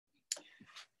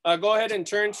Go ahead and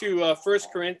turn to 1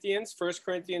 Corinthians, 1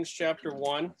 Corinthians chapter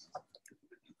 1.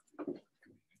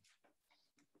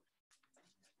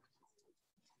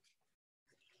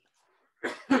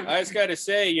 I just got to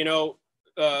say, you know,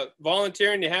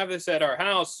 volunteering to have this at our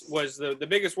house was the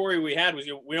biggest worry we had was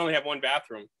we only have one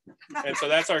bathroom. And so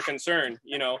that's our concern.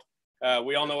 You know,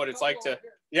 we all know what it's like to,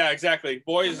 yeah, exactly.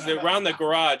 Boys around the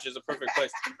garage is a perfect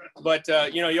place. But,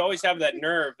 you know, you always have that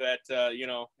nerve that, you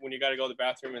know, when you got to go to the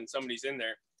bathroom and somebody's in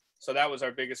there. So that was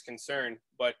our biggest concern.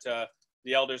 But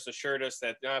the elders assured us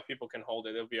that people can hold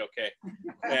it. It'll be okay.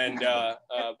 And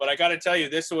but I got to tell you,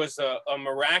 this was a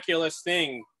miraculous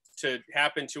thing to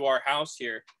happen to our house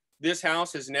here. This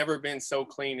house has never been so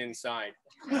clean inside.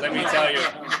 Let me tell you,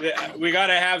 we got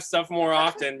to have stuff more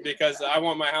often because I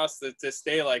want my house to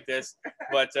stay like this.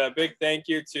 But big thank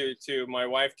you to my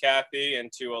wife, Kathy,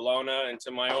 and to Alona and to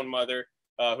my own mother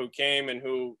who came and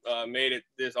who made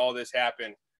all this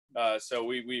happen. So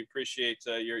we appreciate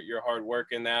your hard work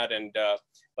in that. And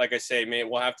like I say,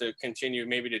 we'll have to continue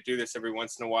maybe to do this every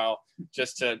once in a while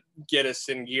just to get us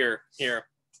in gear here.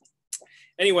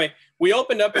 Anyway, we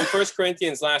opened up in 1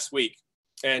 Corinthians last week,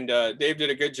 and Dave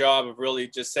did a good job of really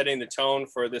just setting the tone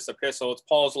for this epistle. It's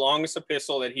Paul's longest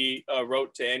epistle that he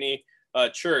wrote to any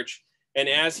church. And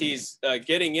as he's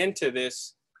getting into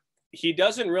this, he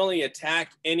doesn't really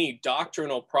attack any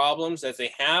doctrinal problems as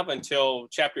they have until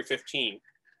chapter 15.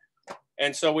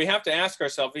 And so we have to ask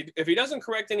ourselves, if he doesn't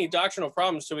correct any doctrinal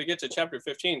problems till we get to chapter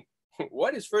 15,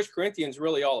 what is 1 Corinthians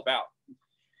really all about?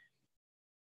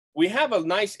 We have a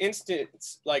nice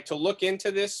instance like to look into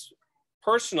this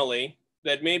personally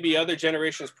that maybe other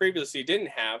generations previously didn't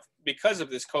have because of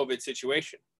this COVID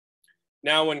situation.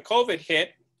 Now, when COVID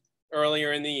hit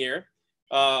earlier in the year,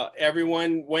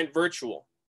 everyone went virtual.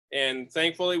 And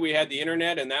thankfully, we had the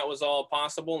internet and that was all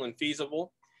possible and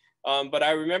feasible. But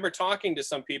I remember talking to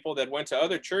some people that went to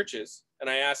other churches and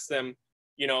I asked them,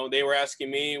 you know, they were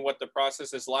asking me what the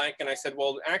process is like. And I said,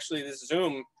 well, actually, this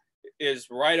Zoom is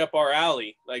right up our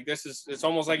alley. Like it's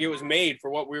almost like it was made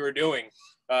for what we were doing.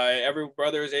 Every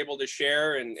brother is able to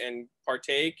share and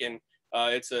partake, and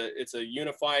it's a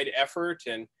unified effort.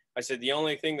 And I said the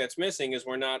only thing that's missing is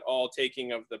we're not all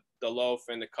taking of the loaf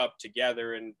and the cup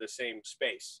together in the same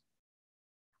space.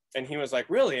 And he was like,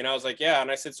 really? And I was like, yeah.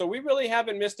 And I said, so we really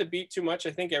haven't missed a beat too much.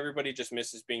 I think everybody just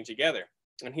misses being together.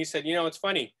 And he said, you know, it's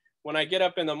funny, when I get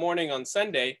up in the morning on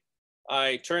Sunday,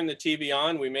 I turn the TV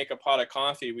on, we make a pot of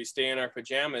coffee, we stay in our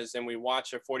pajamas, and we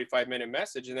watch a 45-minute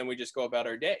message, and then we just go about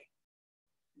our day.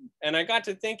 And I got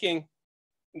to thinking,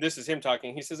 this is him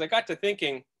talking, he says, I got to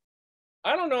thinking,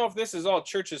 I don't know if this is all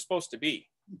church is supposed to be.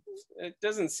 It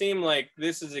doesn't seem like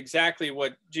this is exactly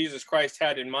what Jesus Christ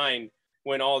had in mind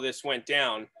when all this went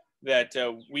down, that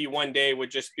we one day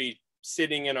would just be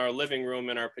sitting in our living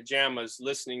room in our pajamas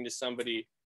listening to somebody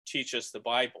teach us the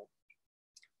Bible.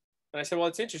 And I said, well,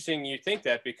 it's interesting you think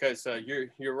that because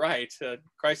you're right.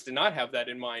 Christ did not have that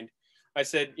in mind. I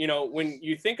said, you know, when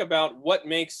you think about what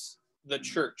makes the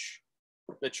church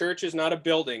is not a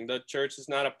building. The church is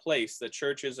not a place. The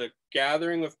church is a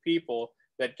gathering of people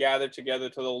that gather together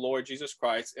to the Lord Jesus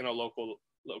Christ in a local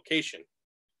location.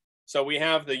 So we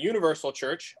have the universal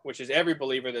church, which is every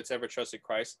believer that's ever trusted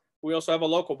Christ. We also have a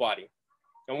local body.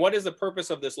 And what is the purpose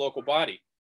of this local body?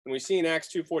 And we see in Acts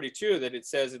 2:42 that it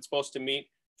says it's supposed to meet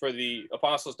for the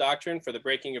apostles' doctrine, for the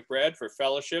breaking of bread, for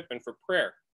fellowship, and for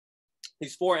prayer.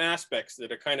 These four aspects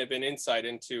that are kind of an insight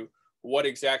into what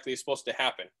exactly is supposed to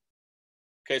happen.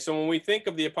 Okay, so when we think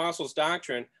of the apostles'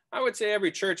 doctrine, I would say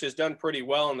every church has done pretty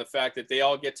well in the fact that they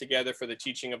all get together for the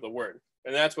teaching of the word.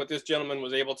 And that's what this gentleman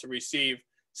was able to receive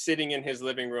sitting in his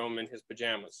living room in his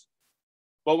pajamas.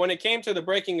 But when it came to the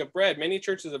breaking of bread, many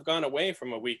churches have gone away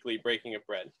from a weekly breaking of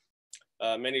bread.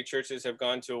 Many churches have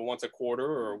gone to once a quarter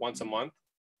or once a month,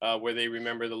 where they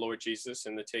remember the Lord Jesus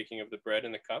and the taking of the bread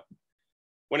and the cup.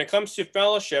 When it comes to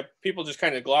fellowship, people just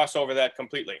kind of gloss over that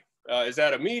completely. Is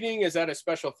that a meeting? Is that a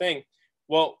special thing?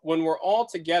 Well, when we're all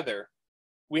together,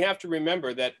 we have to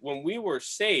remember that when we were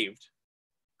saved,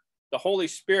 the Holy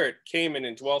Spirit came and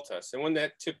indwelt us. And when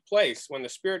that took place, when the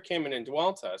Spirit came and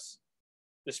indwelt us,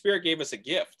 the Spirit gave us a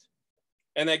gift.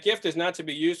 And that gift is not to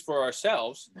be used for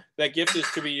ourselves. That gift is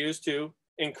to be used to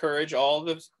encourage all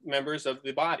the members of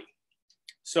the body.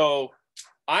 So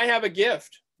I have a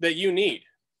gift that you need,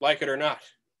 like it or not.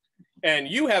 And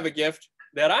you have a gift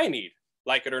that I need,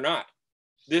 like it or not.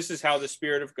 This is how the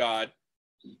Spirit of God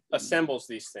assembles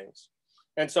these things.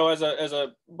 And so as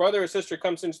a brother or sister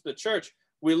comes into the church,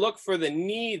 we look for the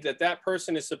need that that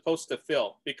person is supposed to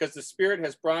fill, because the Spirit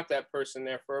has brought that person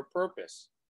there for a purpose.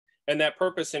 And that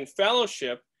purpose in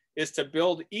fellowship is to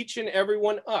build each and every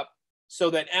one up so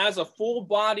that as a full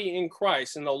body in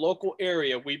Christ in the local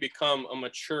area, we become a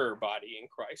mature body in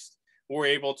Christ. We're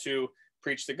able to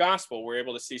preach the gospel. We're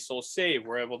able to see souls saved.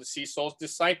 We're able to see souls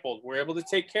discipled. We're able to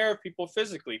take care of people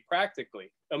physically,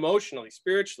 practically, emotionally,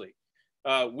 spiritually.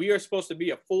 We are supposed to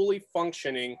be a fully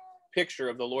functioning picture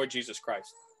of the Lord Jesus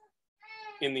Christ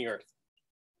in the earth.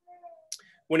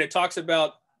 When it talks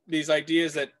about these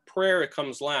ideas that prayer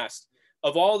comes last,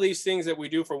 of all these things that we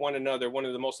do for one another, one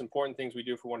of the most important things we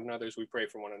do for one another is we pray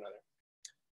for one another.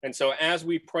 And so as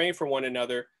we pray for one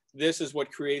another, this is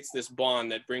what creates this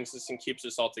bond that brings us and keeps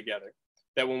us all together.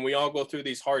 That when we all go through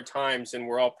these hard times and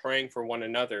we're all praying for one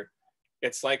another,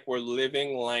 it's like we're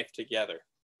living life together.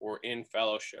 We're in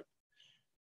fellowship.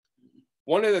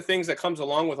 One of the things that comes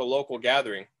along with a local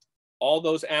gathering, all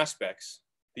those aspects,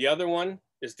 the other one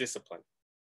is discipline.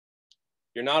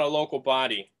 You're not a local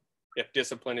body if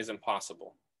discipline is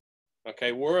impossible.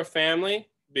 Okay, we're a family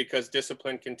because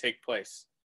discipline can take place.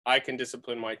 I can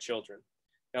discipline my children.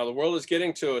 Now, the world is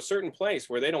getting to a certain place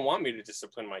where they don't want me to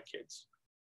discipline my kids.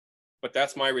 But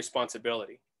that's my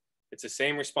responsibility. It's the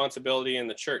same responsibility in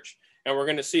the church. And we're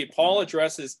going to see Paul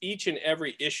addresses each and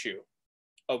every issue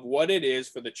of what it is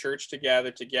for the church to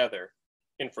gather together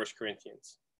in 1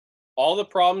 Corinthians. All the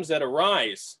problems that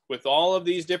arise with all of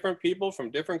these different people from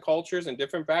different cultures and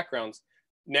different backgrounds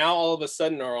now all of a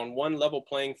sudden are on one level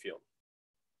playing field.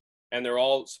 And they're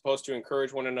all supposed to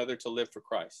encourage one another to live for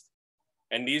Christ.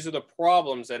 And these are the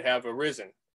problems that have arisen.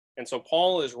 And so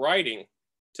Paul is writing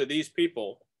to these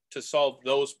people to solve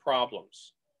those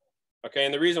problems. Okay,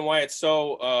 and the reason why it's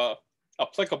so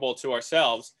applicable to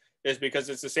ourselves is because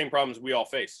it's the same problems we all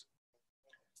face.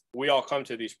 We all come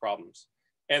to these problems.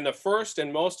 And the first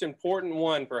and most important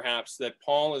one, perhaps, that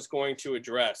Paul is going to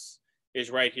address is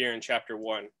right here in chapter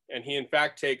 1. And he, in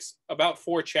fact, takes about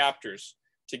 4 chapters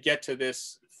to get to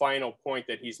this final point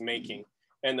that he's making.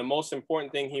 And the most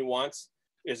important thing he wants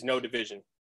is no division.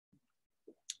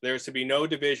 There is to be no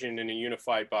division in a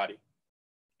unified body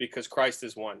because Christ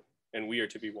is one and we are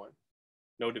to be one.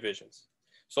 No divisions.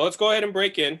 So let's go ahead and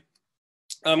break in.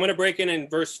 I'm going to break in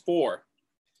verse 4.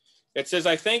 It says,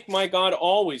 I thank my God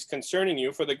always concerning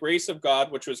you for the grace of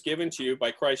God which was given to you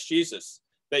by Christ Jesus,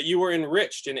 that you were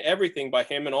enriched in everything by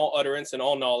him in all utterance and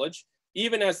all knowledge,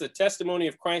 even as the testimony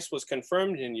of Christ was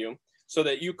confirmed in you, so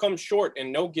that you come short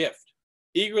in no gift,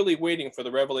 eagerly waiting for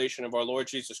the revelation of our Lord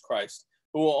Jesus Christ,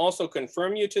 who will also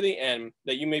confirm you to the end,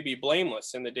 that you may be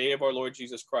blameless in the day of our Lord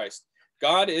Jesus Christ.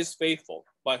 God is faithful,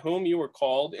 by whom you were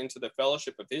called into the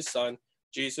fellowship of his Son,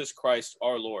 Jesus Christ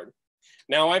our Lord.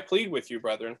 Now I plead with you,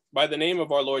 brethren, by the name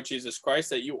of our Lord Jesus Christ,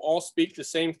 that you all speak the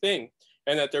same thing,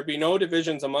 and that there be no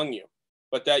divisions among you,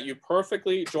 but that you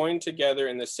perfectly join together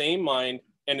in the same mind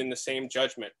and in the same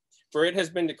judgment. For it has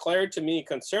been declared to me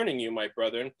concerning you, my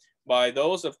brethren, by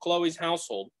those of Chloe's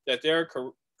household, that there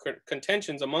are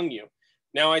contentions among you.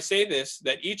 Now I say this,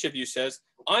 that each of you says,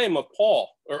 I am of Paul,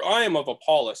 or I am of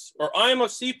Apollos, or I am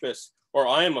of Cephas, or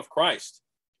I am of Christ.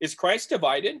 Is Christ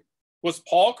divided? Was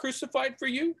Paul crucified for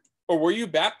you? Or were you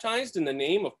baptized in the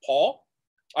name of Paul?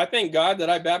 I thank God that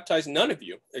I baptized none of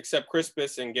you, except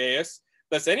Crispus and Gaius,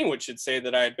 lest anyone should say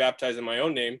that I had baptized in my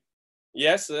own name.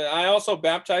 Yes, I also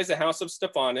baptized the house of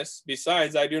Stephanas.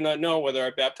 Besides, I do not know whether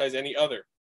I baptized any other.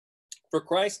 For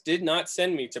Christ did not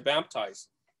send me to baptize,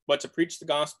 but to preach the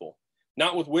gospel,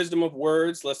 not with wisdom of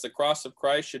words, lest the cross of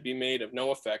Christ should be made of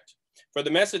no effect. For the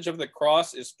message of the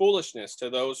cross is foolishness to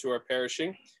those who are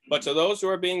perishing, but to those who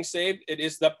are being saved, it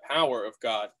is the power of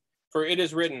God. For it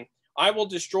is written, I will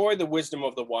destroy the wisdom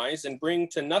of the wise and bring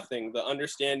to nothing the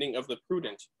understanding of the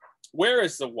prudent. Where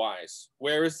is the wise?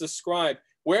 Where is the scribe?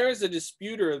 Where is the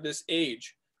disputer of this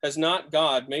age? Has not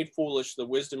God made foolish the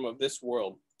wisdom of this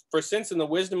world? For since in the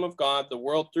wisdom of God, the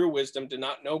world through wisdom did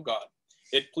not know God,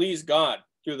 it pleased God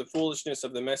through the foolishness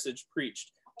of the message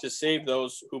preached to save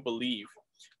those who believe.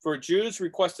 For Jews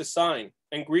request a sign,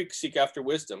 and Greeks seek after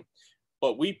wisdom.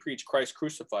 But we preach Christ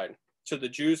crucified, to the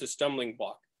Jews a stumbling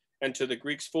block, and to the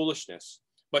Greeks foolishness.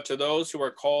 But to those who are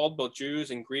called, both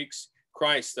Jews and Greeks,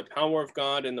 Christ, the power of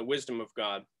God and the wisdom of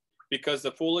God. Because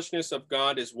the foolishness of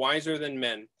God is wiser than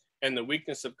men, and the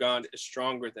weakness of God is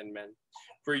stronger than men.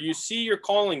 For you see your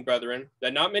calling, brethren,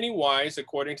 that not many wise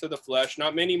according to the flesh,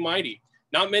 not many mighty,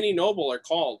 not many noble are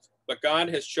called. But God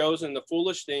has chosen the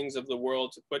foolish things of the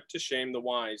world to put to shame the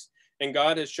wise. And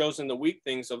God has chosen the weak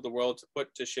things of the world to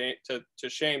put to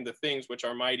shame the things which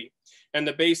are mighty. And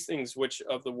the base things which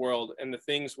of the world, and the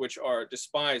things which are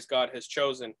despised God has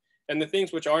chosen, and the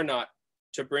things which are not,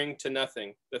 to bring to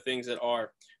nothing the things that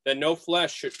are, that no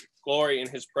flesh should glory in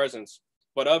his presence.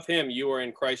 But of him you are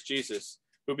in Christ Jesus,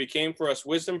 who became for us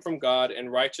wisdom from God,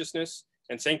 and righteousness,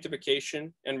 and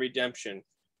sanctification, and redemption,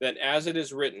 that as it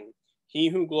is written, he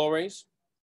who glories,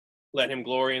 let him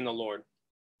glory in the Lord.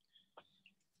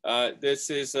 This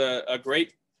is a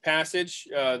great passage.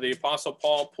 The Apostle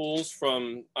Paul pulls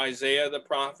from Isaiah the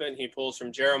prophet. He pulls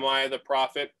from Jeremiah the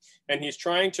prophet. And he's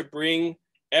trying to bring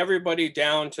everybody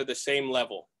down to the same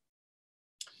level.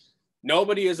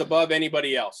 Nobody is above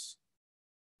anybody else.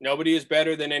 Nobody is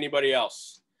better than anybody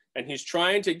else. And he's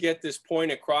trying to get this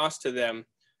point across to them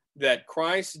that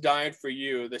Christ died for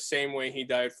you the same way he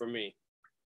died for me.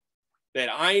 That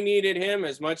I needed him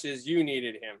as much as you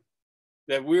needed him.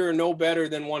 That we are no better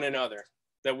than one another.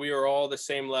 That we are all the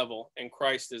same level and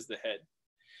Christ is the head.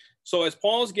 So as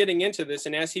Paul's getting into this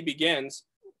and as he begins,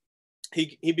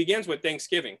 he begins with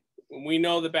thanksgiving. We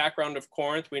know the background of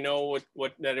Corinth. We know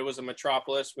that it was a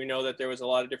metropolis. We know that there was a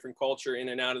lot of different culture in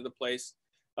and out of the place.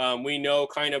 We know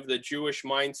kind of the Jewish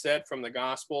mindset from the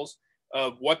Gospels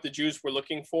of what the Jews were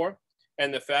looking for,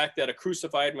 and the fact that a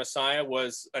crucified Messiah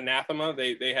was anathema.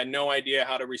 They had no idea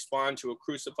how to respond to a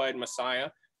crucified Messiah.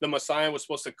 The Messiah was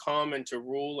supposed to come and to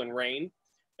rule and reign.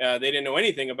 They didn't know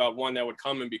anything about one that would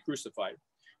come and be crucified.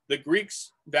 The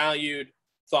Greeks valued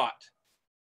thought,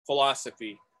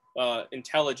 philosophy,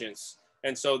 intelligence.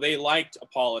 And so they liked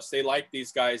Apollos. They liked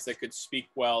these guys that could speak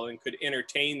well and could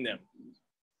entertain them.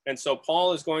 And so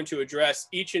Paul is going to address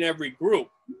each and every group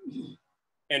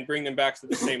and bring them back to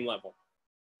the same level.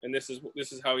 And this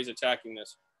is how he's attacking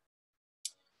this.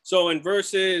 So in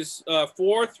verses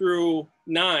 4 through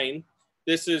 9,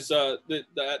 this is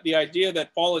the idea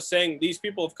that Paul is saying these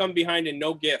people have come behind in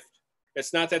no gift.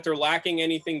 It's not that they're lacking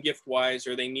anything gift-wise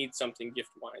or they need something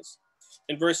gift-wise.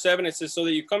 In verse 7, it says, so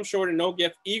that you come short in no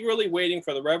gift, eagerly waiting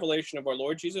for the revelation of our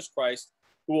Lord Jesus Christ,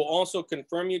 who will also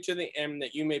confirm you to the end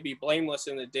that you may be blameless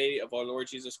in the day of our Lord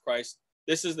Jesus Christ.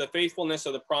 This is the faithfulness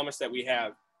of the promise that we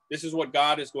have. This is what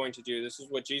God is going to do. This is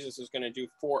what Jesus is going to do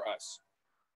for us.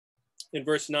 In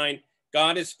verse 9,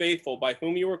 God is faithful, by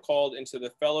whom you were called into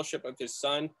the fellowship of his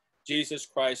Son, Jesus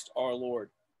Christ our Lord.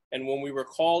 And when we were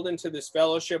called into this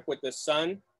fellowship with the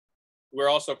Son, we're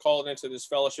also called into this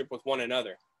fellowship with one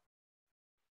another.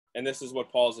 And this is what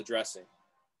Paul's addressing,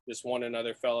 this one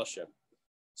another fellowship.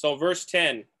 So verse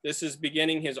 10, this is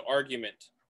beginning his argument.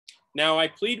 Now I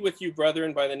plead with you,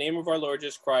 brethren, by the name of our Lord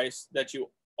Jesus Christ, that you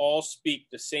all speak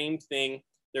the same thing.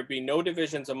 There be no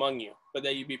divisions among you, but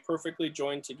that you be perfectly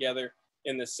joined together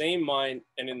in the same mind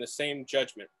and in the same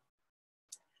judgment.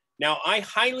 Now I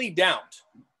highly doubt,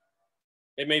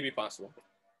 it may be possible,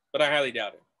 but I highly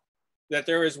doubt it, that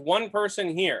there is one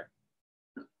person here,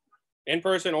 in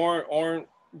person or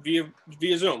via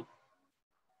Zoom,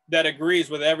 that agrees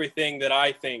with everything that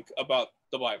I think about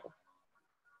the Bible.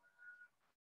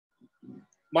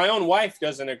 My own wife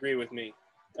doesn't agree with me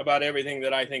about everything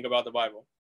that I think about the Bible.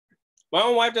 My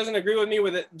own wife doesn't agree with me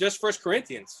with it, just 1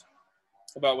 Corinthians,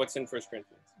 about what's in 1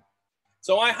 Corinthians.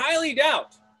 So I highly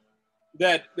doubt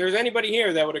that there's anybody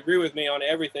here that would agree with me on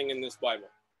everything in this Bible.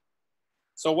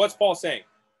 So what's Paul saying?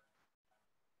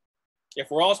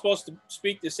 If we're all supposed to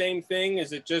speak the same thing,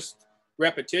 is it just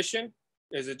repetition?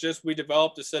 Is it just we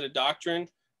developed a set of doctrine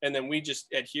and then we just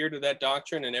adhere to that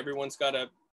doctrine and everyone's got to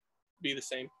be the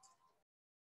same?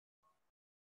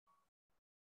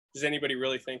 Does anybody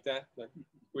really think that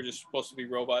we're just supposed to be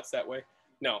robots that way?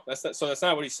 No, that's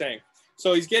not what he's saying.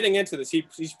 So he's getting into this.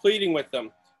 He's pleading with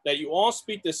them that you all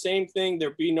speak the same thing,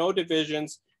 there be no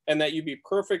divisions, and that you be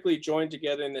perfectly joined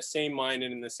together in the same mind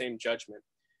and in the same judgment.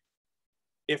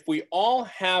 If we all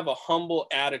have a humble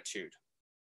attitude,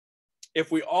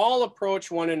 if we all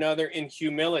approach one another in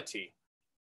humility,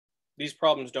 these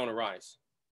problems don't arise.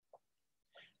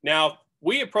 Now,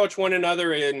 we approach one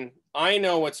another in, I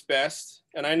know what's best,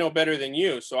 and I know better than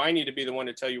you, so I need to be the one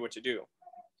to tell you what to do.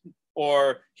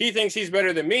 Or he thinks he's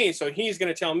better than me, so he's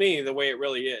going to tell me the way it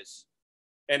really is.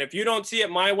 And if you don't see it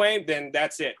my way, then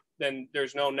that's it. Then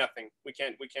there's nothing. We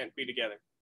can't be together.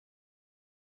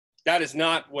 That is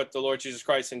not what the Lord Jesus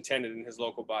Christ intended in his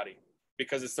local body,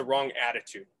 because it's the wrong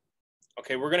attitude.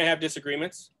 Okay, we're going to have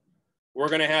disagreements. We're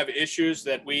going to have issues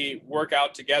that we work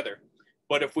out together.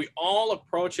 But if we all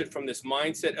approach it from this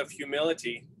mindset of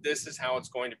humility, this is how it's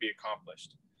going to be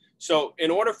accomplished. So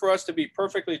in order for us to be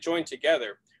perfectly joined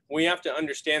together, we have to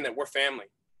understand that we're family.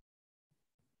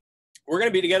 We're going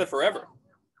to be together forever,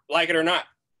 like it or not.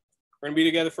 We're going to be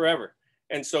together forever.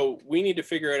 And so we need to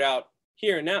figure it out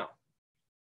here and now.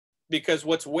 Because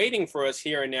what's waiting for us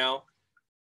here and now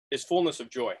is fullness of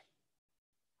joy.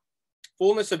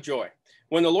 Fullness of joy.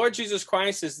 When the Lord Jesus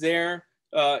Christ is there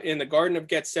in the Garden of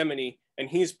Gethsemane, and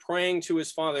he's praying to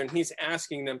his Father, and he's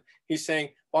asking them, he's saying,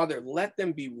 Father, let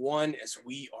them be one as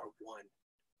we are one.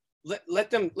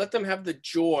 Let them have the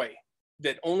joy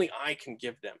that only I can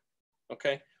give them.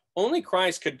 Okay? Only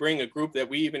Christ could bring a group that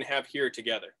we even have here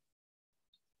together.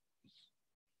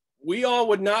 We all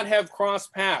would not have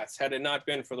crossed paths had it not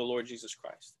been for the Lord Jesus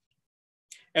Christ.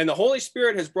 And the Holy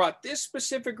Spirit has brought this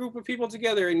specific group of people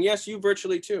together, and yes, you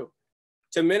virtually too,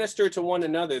 to minister to one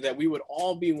another, that we would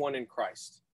all be one in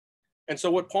Christ. And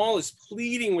so what Paul is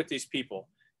pleading with these people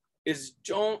is,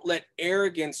 don't let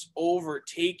arrogance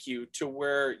overtake you to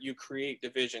where you create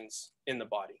divisions in the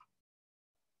body.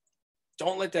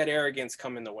 Don't let that arrogance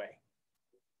come in the way,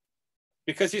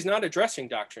 because he's not addressing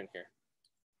doctrine here.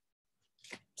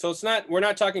 So we're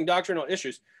not talking doctrinal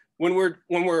issues. When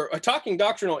we're talking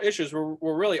doctrinal issues, we're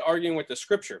really arguing with the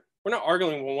scripture. We're not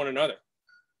arguing with one another.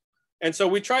 And so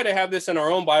we try to have this in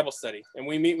our own Bible study, and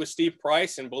we meet with Steve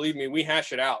Price, and believe me, we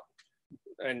hash it out.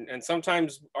 And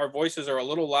sometimes our voices are a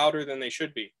little louder than they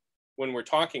should be when we're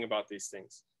talking about these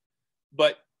things.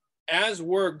 But as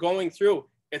we're going through,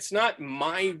 it's not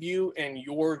my view and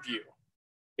your view.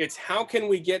 It's how can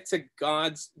we get to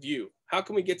God's view? How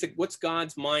can we get to what's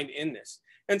God's mind in this?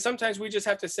 And sometimes we just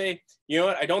have to say, you know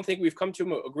what, I don't think we've come to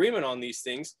an agreement on these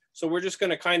things. So we're just going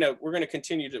to we're going to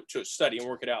continue to study and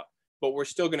work it out. But we're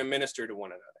still going to minister to one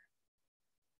another.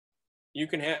 You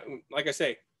can have, like I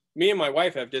say, me and my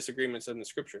wife have disagreements in the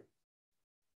scripture.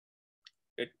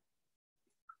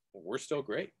 We're still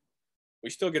great. We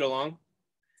still get along.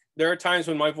 There are times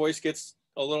when my voice gets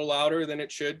a little louder than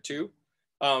it should too.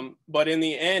 But in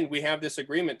the end, we have this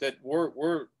agreement that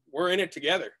we're in it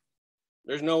together.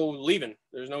 There's no leaving.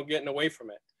 There's no getting away from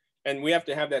it. And we have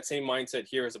to have that same mindset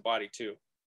here as a body too.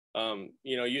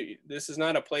 This is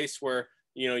not a place where,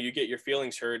 you get your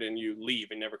feelings hurt and you leave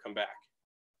and never come back.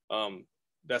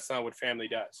 That's not what family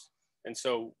does. And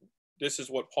so this is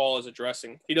what Paul is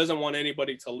addressing. He doesn't want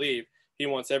anybody to leave. He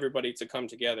wants everybody to come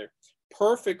together,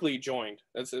 perfectly joined.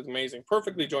 That's amazing.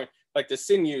 Perfectly joined, like the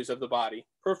sinews of the body,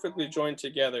 perfectly joined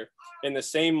together in the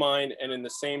same mind and in the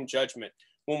same judgment.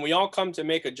 When we all come to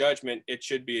make a judgment, it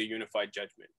should be a unified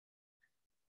judgment.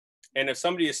 And if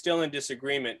somebody is still in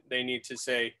disagreement, they need to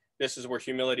say, this is where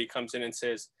humility comes in and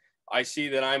says, I see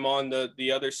that I'm on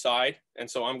the other side, and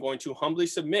so I'm going to humbly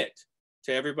submit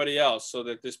to everybody else so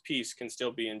that this peace can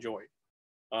still be enjoyed.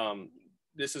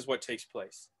 This is what takes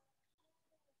place.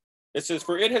 It says,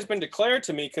 for it has been declared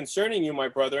to me concerning you, my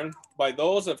brethren, by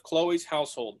those of Chloe's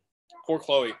household. Poor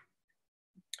Chloe.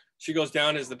 She goes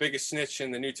down as the biggest snitch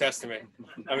in the New Testament.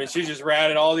 I mean, she just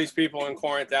ratted all these people in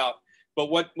Corinth out. But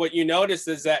what you notice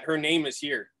is that her name is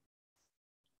here.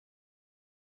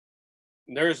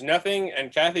 There's nothing,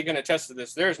 and Kathy can attest to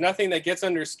this, there's nothing that gets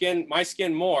under my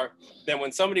skin more than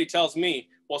when somebody tells me,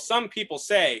 well, some people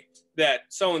say that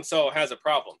so-and-so has a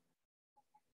problem.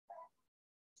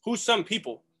 Who's some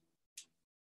people?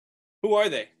 Who are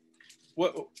they?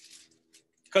 What?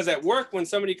 Because at work, when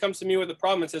somebody comes to me with a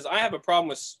problem and says, I have a problem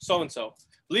with so-and-so.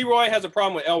 Leroy has a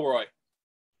problem with Elroy.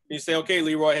 You say, okay,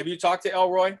 Leroy, have you talked to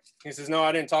Elroy? He says, no,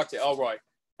 I didn't talk to Elroy.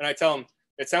 And I tell him,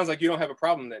 it sounds like you don't have a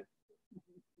problem then.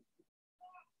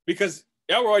 Because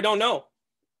Elroy don't know.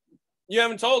 You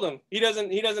haven't told him. He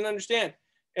doesn't understand.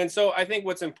 And so I think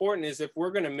what's important is if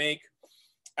we're going to make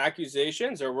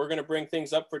accusations or we're going to bring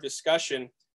things up for discussion,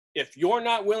 if you're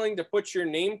not willing to put your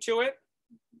name to it,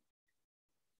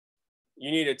 you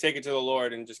need to take it to the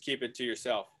Lord and just keep it to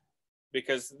yourself.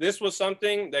 Because this was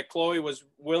something that Chloe was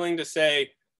willing to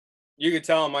say, you could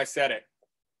tell him I said it.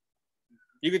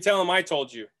 You could tell him I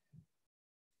told you.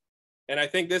 And I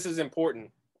think this is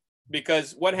important.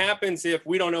 Because what happens if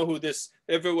we don't know who this,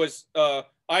 if it was,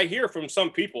 I hear from some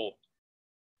people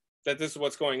that this is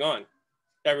what's going on.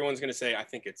 Everyone's going to say, I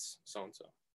think it's so-and-so.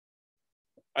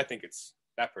 I think it's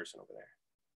that person over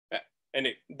there. And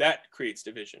that creates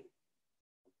division.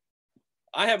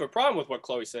 I have a problem with what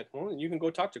Chloe said. Well, you can go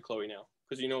talk to Chloe now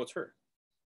because you know it's her.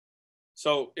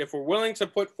 So if we're willing to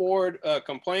put forward a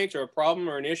complaint or a problem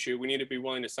or an issue, we need to be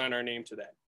willing to sign our name to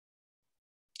that.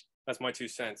 That's my 2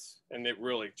 cents. And it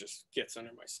really just gets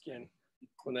under my skin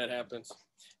when that happens.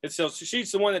 So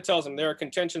she's the one that tells them there are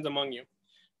contentions among you.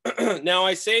 Now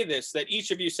I say this, that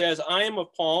each of you says, I am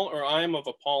of Paul, or I am of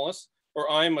Apollos,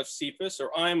 or I am of Cephas,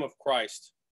 or I am of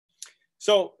Christ.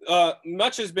 So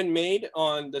much has been made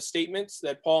on the statements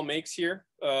that Paul makes here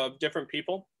of different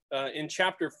people. In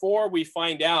chapter 4, we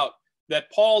find out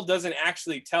that Paul doesn't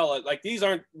actually tell it. Like, these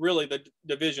aren't really the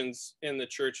divisions in the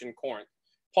church in Corinth.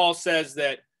 Paul says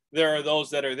that there are those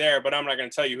that are there, but I'm not going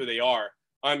to tell you who they are.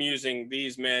 I'm using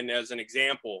these men as an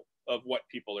example of what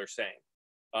people are saying.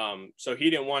 So he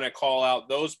didn't want to call out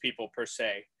those people per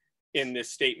se in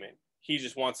this statement. He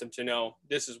just wants them to know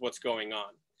this is what's going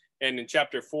on. And in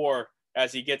chapter 4,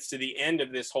 as he gets to the end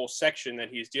of this whole section that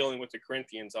he's dealing with the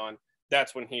Corinthians on,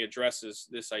 that's when he addresses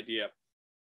this idea.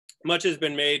 Much has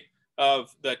been made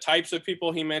of the types of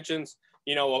people he mentions.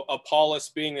 You know, Apollos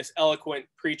being this eloquent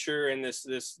preacher and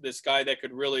this guy that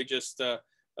could really just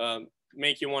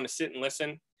make you want to sit and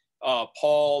listen.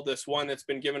 Paul, this one that's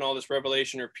been given all this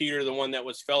revelation, or Peter, the one that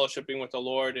was fellowshipping with the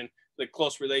Lord and the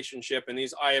close relationship, and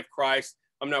these eye of Christ.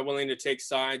 I'm not willing to take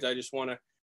sides. I just want to.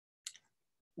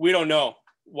 We don't know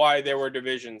why there were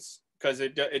divisions, because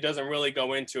it doesn't really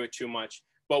go into it too much.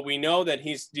 But we know that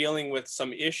he's dealing with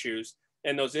some issues,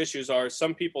 and those issues are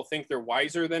some people think they're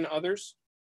wiser than others.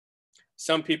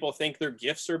 Some people think their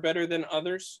gifts are better than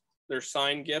others, their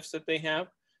sign gifts that they have.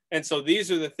 And so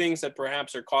these are the things that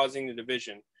perhaps are causing the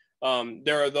division.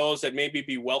 There are those that maybe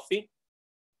be wealthy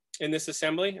in this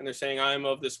assembly, and they're saying, I'm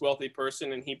of this wealthy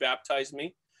person and he baptized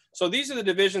me. So these are the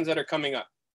divisions that are coming up.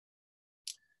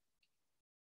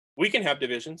 We can have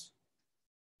divisions.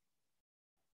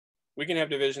 We can have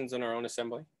divisions in our own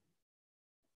assembly.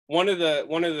 One of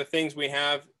the things we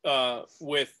have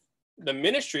with the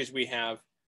ministries we have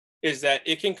is that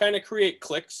it can kind of create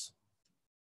cliques.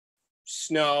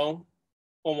 Snow,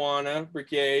 Awana,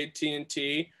 Brigade,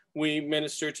 TNT. We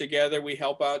minister together. We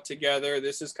help out together.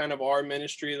 This is kind of our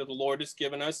ministry that the Lord has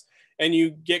given us. And you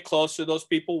get close to those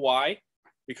people. Why?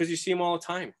 Because you see them all the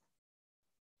time.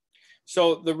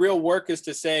 So the real work is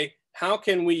to say, how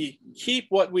can we keep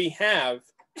what we have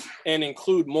and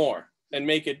include more and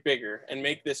make it bigger and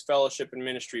make this fellowship and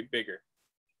ministry bigger?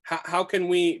 How can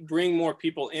we bring more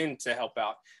people in to help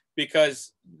out?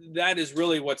 Because that is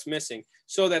really what's missing,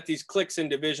 so that these cliques and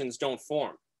divisions don't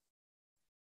form.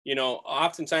 You know,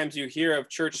 oftentimes you hear of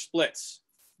church splits,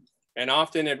 and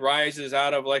often it rises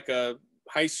out of like a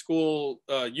high school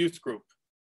youth group.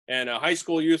 And a high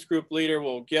school youth group leader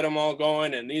will get them all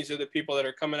going, and these are the people that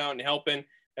are coming out and helping.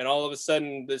 And all of a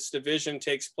sudden, this division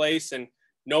takes place, and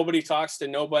nobody talks to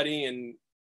nobody, and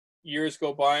years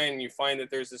go by, and you find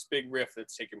that there's this big rift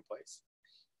that's taking place.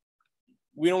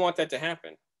 We don't want that to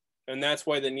happen. And that's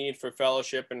why the need for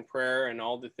fellowship and prayer and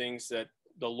all the things that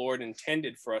the Lord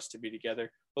intended for us to be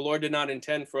together. The Lord did not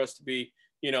intend for us to be,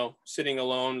 you know, sitting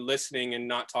alone, listening and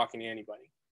not talking to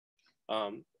anybody.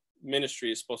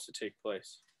 Ministry is supposed to take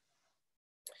place.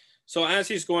 So as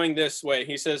he's going this way,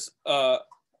 he says,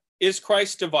 is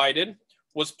Christ divided?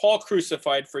 Was Paul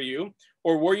crucified for you?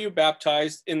 Or were you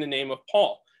baptized in the name of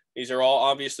Paul? These are all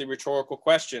obviously rhetorical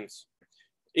questions.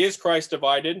 Is Christ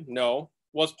divided? No.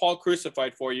 Was Paul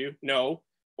crucified for you? No.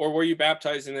 Or were you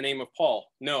baptized in the name of Paul?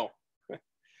 No.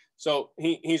 So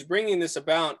he's bringing this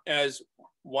about as,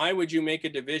 why would you make a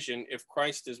division if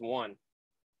Christ is one?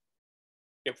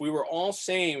 If we were all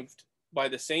saved by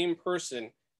the same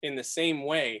person in the same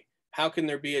way, how can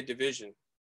there be a division?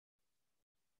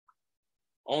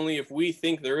 Only if we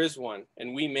think there is one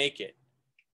and we make it.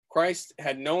 Christ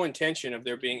had no intention of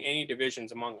there being any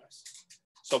divisions among us.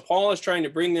 So Paul is trying to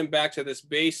bring them back to this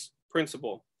base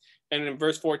principle. And in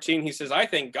verse 14, he says, I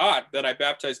thank God that I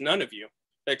baptized none of you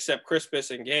except Crispus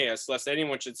and Gaius, lest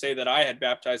anyone should say that I had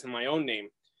baptized in my own name.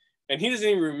 And he doesn't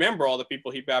even remember all the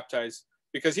people he baptized,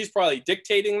 because he's probably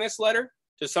dictating this letter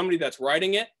to somebody that's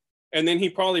writing it. And then he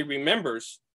probably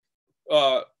remembers,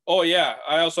 oh yeah,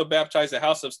 I also baptized the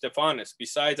house of Stephanus.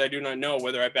 Besides, I do not know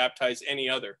whether I baptized any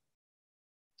other.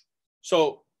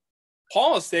 So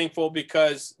Paul is thankful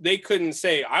because they couldn't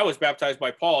say, I was baptized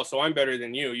by Paul, so I'm better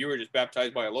than you. You were just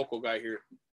baptized by a local guy here.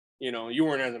 You know, you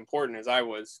weren't as important as I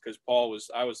was, because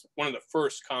I was one of the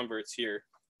first converts here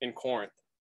in Corinth.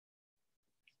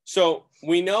 So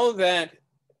we know that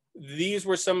these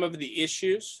were some of the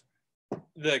issues.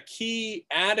 The key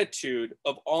attitude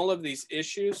of all of these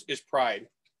issues is pride.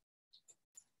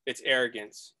 It's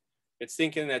arrogance. It's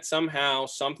thinking that somehow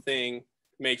something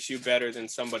makes you better than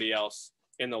somebody else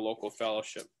in the local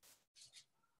fellowship.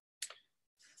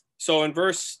 So in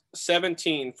verse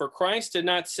 17, for Christ did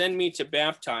not send me to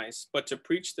baptize, but to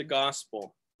preach the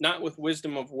gospel, not with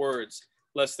wisdom of words,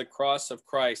 lest the cross of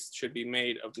Christ should be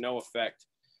made of no effect.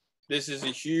 This is a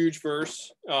huge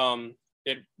verse.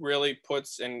 It really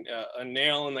puts a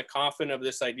nail in the coffin of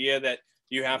this idea that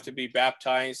you have to be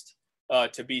baptized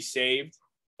to be saved.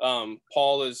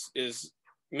 Paul is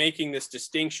making this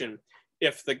distinction.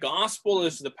 If the gospel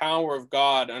is the power of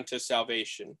God unto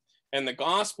salvation, and the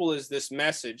gospel is this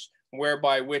message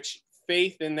whereby which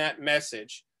faith in that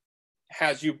message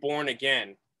has you born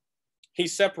again, he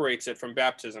separates it from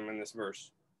baptism in this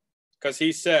verse. Because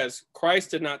he says,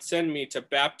 Christ did not send me to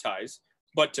baptize,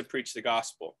 but to preach the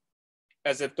gospel.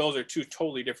 As if those are two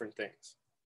totally different things.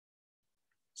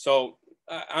 So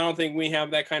I don't think we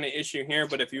have that kind of issue here,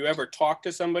 but if you ever talk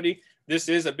to somebody, this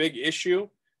is a big issue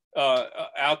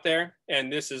out there,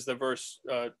 and this is the verse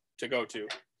to go to.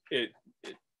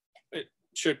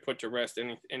 should put to rest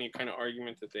any kind of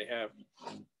argument that they have.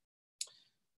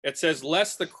 It says,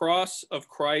 lest the cross of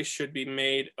Christ should be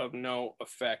made of no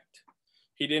effect.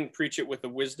 He didn't preach it with the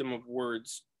wisdom of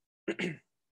words.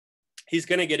 He's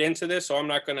going to get into this, so I'm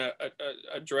not going to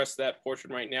address that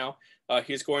portion right now.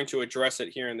 He's going to address it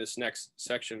here in this next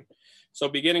section. So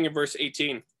beginning in verse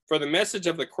 18, for the message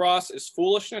of the cross is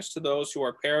foolishness to those who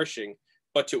are perishing,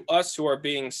 but to us who are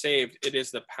being saved, it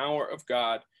is the power of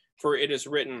God. For it is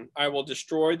written, I will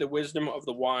destroy the wisdom of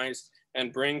the wise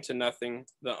and bring to nothing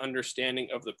the understanding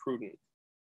of the prudent.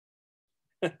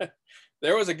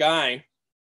 There was a guy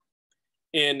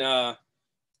in, I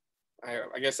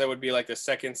guess that would be like the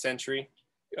 2nd century.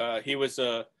 He was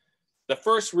the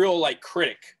first real like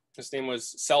critic. His name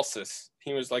was Celsus.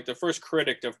 He was like the first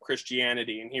critic of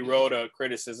Christianity, and he wrote a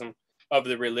criticism of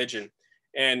the religion.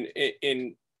 And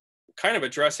in kind of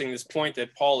addressing this point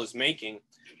that Paul is making,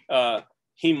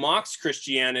 he mocks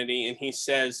Christianity, and he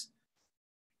says,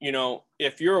 you know,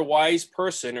 if you're a wise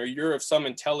person or you're of some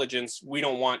intelligence, we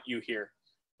don't want you here.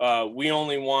 We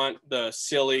only want the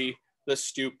silly, the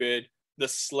stupid, the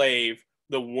slave,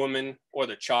 the woman, or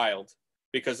the child,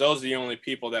 because those are the only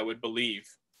people that would believe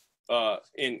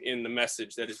in the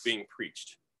message that is being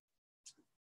preached.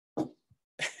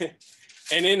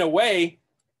 And in a way,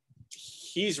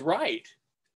 he's right.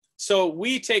 So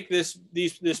we take this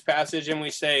passage and we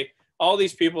say, all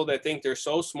these people that think they're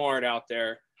so smart out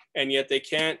there, and yet they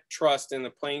can't trust in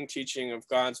the plain teaching of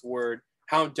God's word,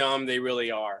 how dumb they really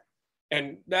are.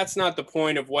 And that's not the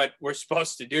point of what we're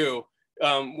supposed to do.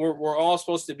 We're all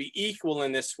supposed to be equal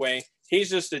in this way.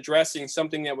 He's just addressing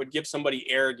something that would give somebody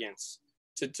arrogance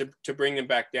to bring them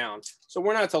back down. So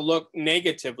we're not to look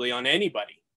negatively on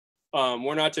anybody.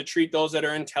 We're not to treat those that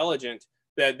are intelligent,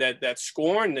 that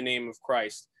scorn the name of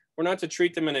Christ. We're not to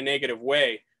treat them in a negative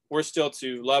way. We're still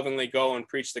to lovingly go and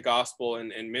preach the gospel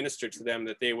and minister to them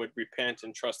that they would repent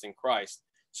and trust in Christ.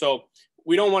 So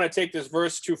we don't want to take this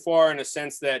verse too far in a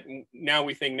sense that now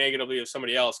we think negatively of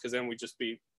somebody else, because then we'd just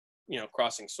be,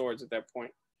 crossing swords at that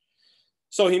point.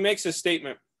 So he makes a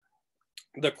statement.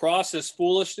 The cross is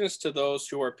foolishness to those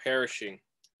who are perishing.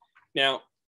 Now,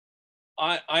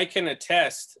 I can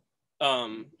attest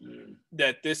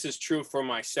that this is true for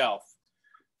myself.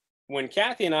 When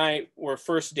Kathy and I were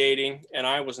first dating and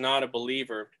I was not a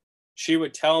believer, she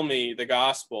would tell me the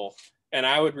gospel, and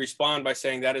I would respond by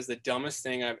saying, that is the dumbest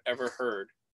thing I've ever heard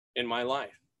in my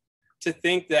life. To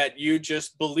think that you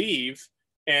just believe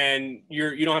and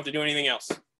you don't have to do anything else.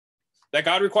 That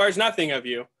God requires nothing of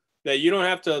you. That you don't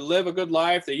have to live a good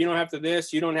life. That you don't have to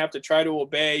this. You don't have to try to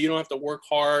obey. You don't have to work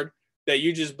hard. That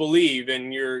you just believe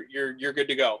and you're good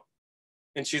to go.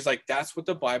 And she's like, that's what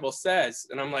the Bible says.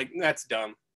 And I'm like, that's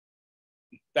dumb.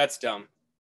 That's dumb.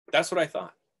 That's what I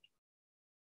thought.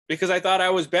 Because I thought I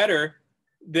was better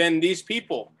than these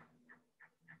people.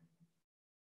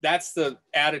 That's the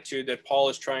attitude that Paul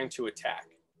is trying to attack.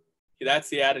 That's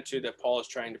the attitude that Paul is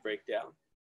trying to break down.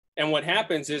 And what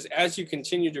happens is, as you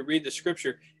continue to read the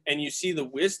scripture and you see the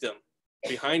wisdom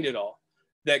behind it all,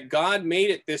 that God made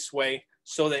it this way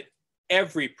so that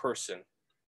every person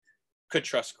could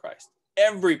trust Christ.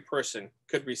 Every person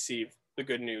could receive the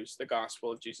good news, the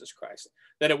gospel of Jesus Christ.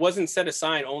 That it wasn't set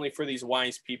aside only for these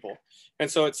wise people. And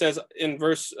so it says in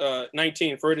verse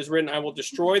 19, for it is written, I will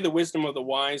destroy the wisdom of the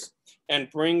wise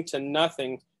and bring to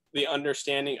nothing the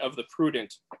understanding of the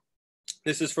prudent.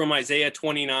 This is from Isaiah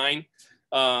 29.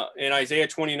 In Isaiah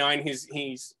 29,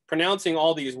 he's pronouncing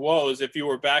all these woes. If you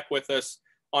were back with us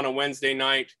on a Wednesday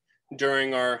night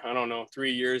during our,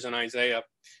 3 years in Isaiah,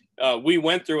 we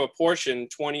went through a portion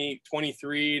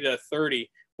 23 to 30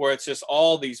 where it's just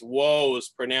all these woes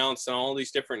pronounced on all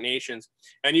these different nations.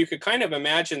 And you could kind of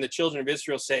imagine the children of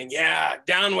Israel saying, yeah,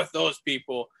 down with those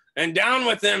people, and down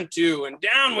with them too, and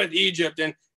down with Egypt,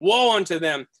 and woe unto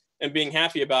them, and being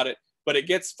happy about it. But it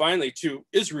gets finally to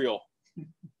Israel,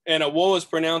 and a woe is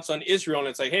pronounced on Israel, and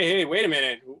it's like, hey, wait a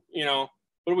minute,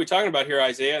 what are we talking about here,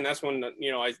 Isaiah? And that's when,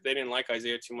 they didn't like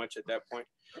Isaiah too much at that point.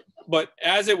 But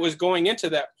as it was going into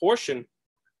that portion,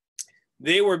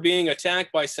 they were being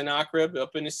attacked by Sennacherib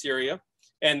up in Assyria,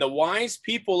 and the wise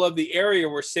people of the area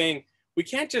were saying, we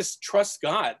can't just trust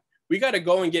God. We got to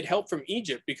go and get help from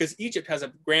Egypt, because Egypt has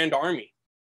a grand army.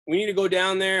 We need to go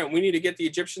down there, and we need to get the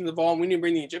Egyptians involved. We need to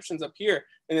bring the Egyptians up here,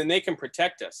 and then they can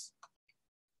protect us.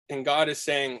 And God is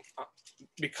saying,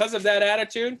 because of that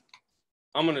attitude,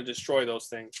 I'm going to destroy those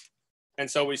things. And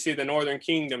so we see the northern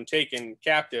kingdom taken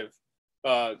captive.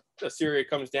 Assyria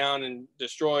comes down and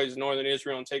destroys northern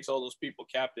Israel and takes all those people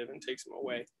captive and takes them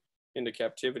away into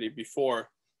captivity before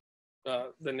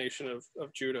the nation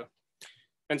of Judah.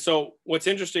 And so what's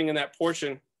interesting in that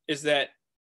portion is that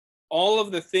all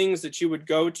of the things that you would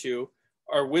go to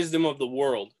are wisdom of the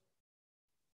world,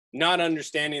 not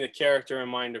understanding the character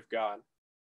and mind of God.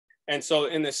 And so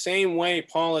in the same way,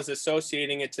 Paul is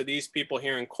associating it to these people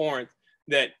here in Corinth,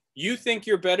 that you think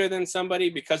you're better than somebody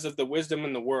because of the wisdom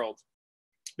in the world.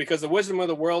 Because the wisdom of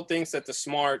the world thinks that the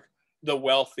smart, the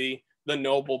wealthy, the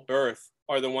noble birth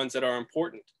are the ones that are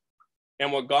important.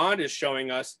 And what God is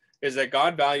showing us is that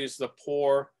God values the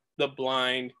poor, the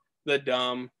blind, the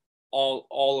dumb,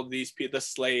 all of these people, the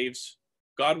slaves.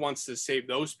 God wants to save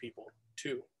those people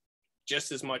too,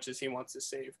 just as much as he wants to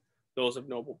save those of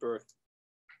noble birth.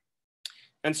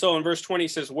 And so in verse 20 he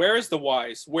says, where is the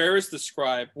wise? Where is the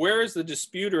scribe? Where is the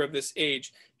disputer of this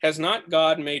age? Has not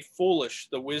God made foolish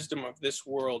the wisdom of this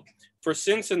world? For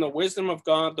since in the wisdom of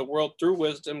God, the world through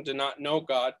wisdom did not know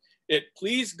God, it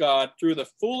pleased God through the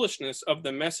foolishness of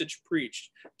the message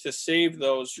preached to save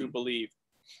those who believe.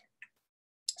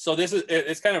 So this is,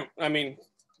 it's kind of, I mean,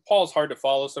 Paul's hard to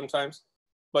follow sometimes,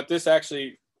 but this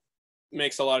actually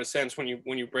makes a lot of sense when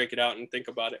you break it out and think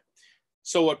about it.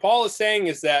 So what Paul is saying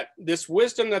is that this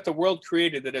wisdom that the world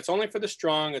created, that it's only for the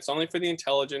strong, it's only for the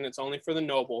intelligent, it's only for the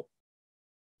noble.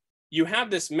 You have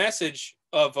this message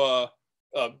of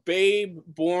a babe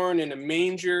born in a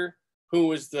manger who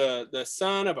was the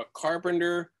son of a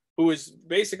carpenter, who was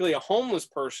basically a homeless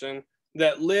person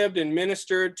that lived and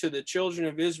ministered to the children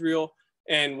of Israel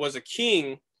and was a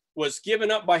king, was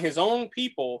given up by his own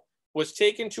people, was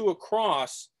taken to a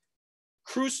cross,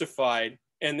 crucified,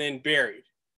 and then buried.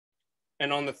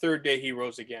 And on the third day, he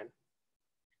rose again.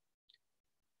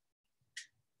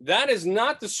 That is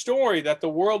not the story that the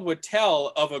world would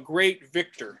tell of a great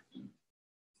victor.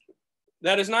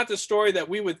 That is not the story that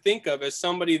we would think of as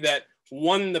somebody that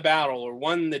won the battle or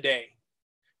won the day.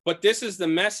 But this is the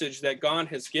message that God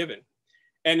has given.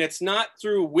 And it's not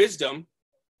through wisdom.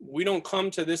 We don't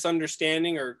come to this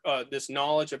understanding or this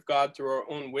knowledge of God through our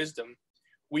own wisdom.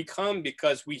 We come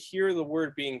because we hear the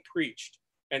word being preached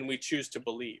and we choose to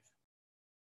believe.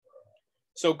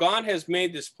 So God has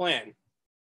made this plan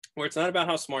where it's not about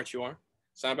how smart you are.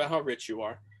 It's not about how rich you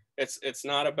are. It's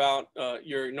not about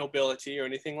your nobility or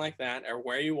anything like that or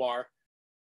where you are.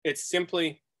 It's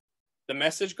simply the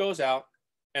message goes out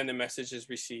and the message is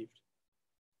received.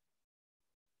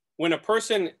 When a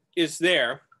person is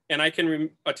there, and I can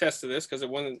attest to this because it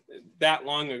wasn't that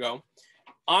long ago,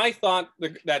 I thought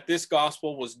that this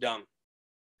gospel was dumb.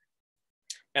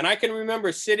 And I can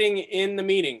remember sitting in the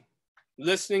meeting,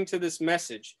 listening to this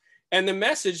message. And the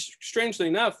message, strangely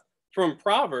enough, from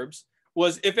Proverbs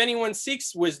was, if anyone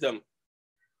seeks wisdom.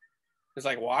 It's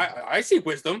like, well, I seek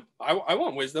wisdom. I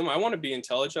want wisdom. I want to be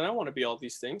intelligent. I want to be all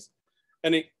these things.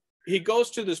 And he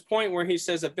goes to this point where he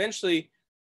says, eventually,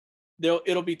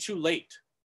 it'll be too late.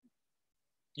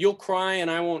 You'll cry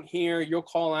and I won't hear. You'll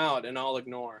call out and I'll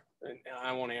ignore and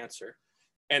I won't answer.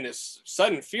 And this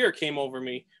sudden fear came over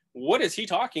me. What is he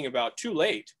talking about? Too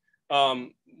late.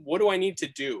 What do I need to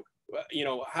do?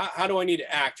 How do I need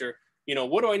to act? Or,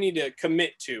 what do I need to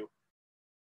commit to?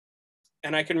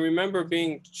 And I can remember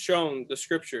being shown the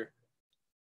scripture.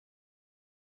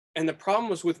 And the problem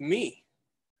was with me.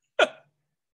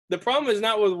 The problem is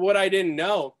not with what I didn't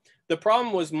know. The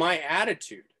problem was my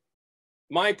attitude,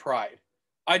 my pride.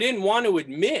 I didn't want to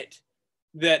admit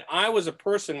that I was a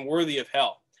person worthy of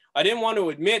hell. I didn't want to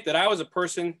admit that I was a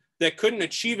person that couldn't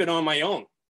achieve it on my own.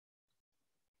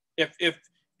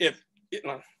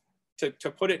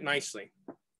 To put it nicely,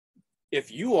 if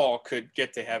you all could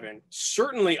get to heaven,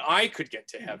 certainly I could get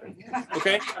to heaven.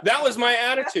 Okay, that was my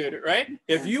attitude, right?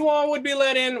 If you all would be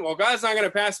let in, well, God's not going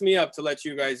to pass me up to let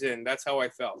you guys in. That's how I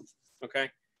felt. Okay,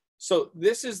 so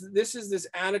this is this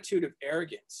attitude of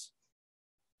arrogance,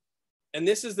 and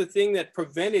this is the thing that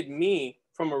prevented me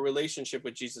from a relationship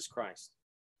with Jesus Christ.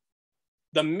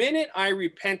 The minute I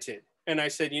repented and I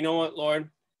said, you know what, Lord,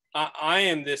 I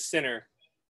am this sinner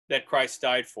that Christ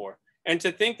died for. And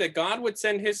to think that God would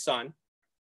send his son,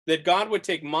 that God would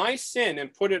take my sin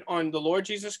and put it on the Lord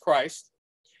Jesus Christ.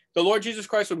 The Lord Jesus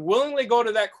Christ would willingly go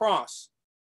to that cross,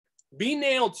 be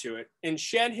nailed to it, and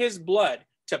shed his blood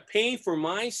to pay for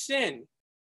my sin.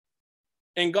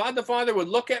 And God the Father would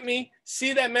look at me,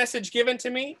 see that message given to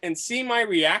me, and see my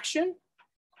reaction,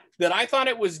 that I thought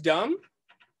it was dumb.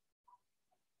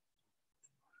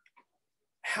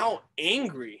 How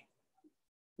angry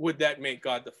would that make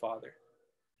God the Father?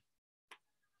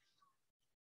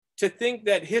 To think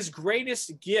that his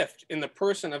greatest gift in the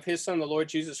person of his son, the Lord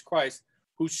Jesus Christ,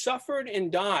 who suffered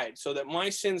and died so that my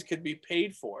sins could be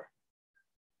paid for,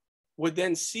 would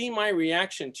then see my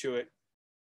reaction to it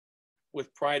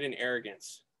with pride and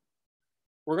arrogance.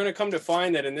 We're going to come to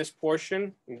find that in this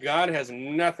portion, God has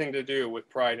nothing to do with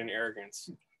pride and arrogance.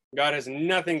 God has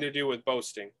nothing to do with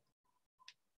boasting.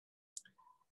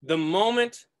 The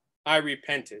moment I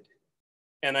repented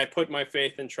and I put my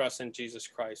faith and trust in Jesus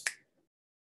Christ,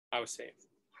 I was saved.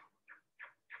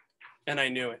 And I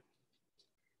knew it.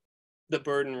 The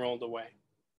burden rolled away.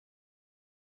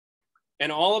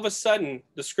 And all of a sudden,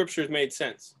 the scriptures made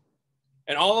sense.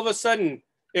 And all of a sudden,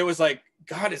 it was like,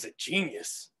 God is a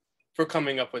genius for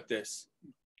coming up with this.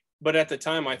 But at the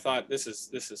time, I thought, this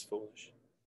is foolish.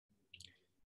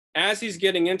 As he's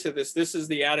getting into this, this is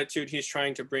the attitude he's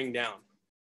trying to bring down.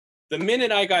 The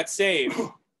minute I got saved,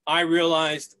 I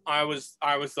realized I was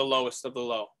the lowest of the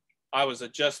low. I was a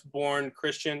just born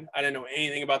Christian. I didn't know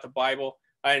anything about the Bible.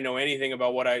 I didn't know anything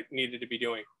about what I needed to be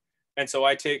doing. And so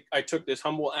I took this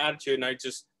humble attitude, and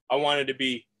I wanted to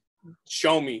be,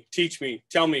 show me, teach me,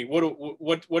 tell me,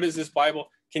 what is this Bible?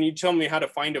 Can you tell me how to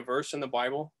find a verse in the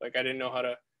Bible? Like, I didn't know how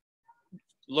to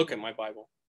look at my Bible.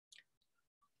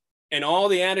 And all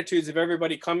the attitudes of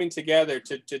everybody coming together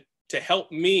to help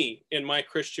me in my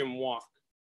Christian walk,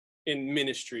 in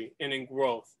ministry and in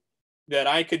growth, that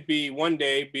I could one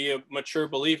day be a mature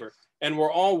believer. And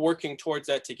we're all working towards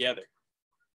that together.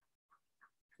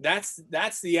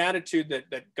 That's the attitude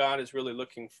that God is really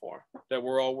looking for, that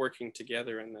we're all working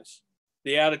together in this.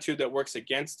 The attitude that works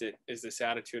against it is this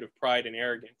attitude of pride and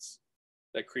arrogance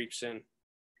that creeps in.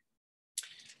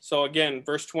 So again,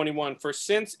 verse 21, for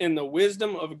since in the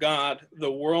wisdom of God,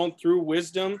 the world through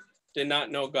wisdom did not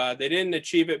know God. They didn't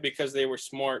achieve it because they were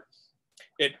smart.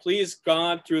 It pleased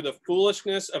God through the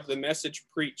foolishness of the message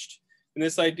preached. And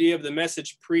this idea of the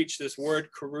message preached, this word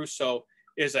caruso,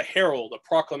 is a herald, a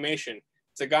proclamation.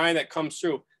 It's a guy that comes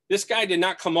through. This guy did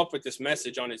not come up with this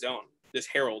message on his own. This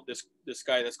herald, this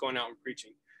guy that's going out and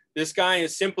preaching. This guy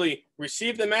is simply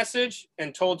received the message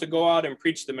and told to go out and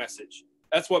preach the message.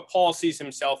 That's what Paul sees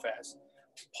himself as.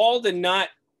 Paul did not,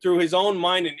 through his own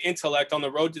mind and intellect on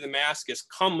the road to Damascus,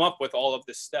 come up with all of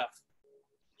this stuff.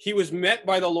 He was met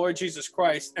by the Lord Jesus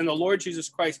Christ, and the Lord Jesus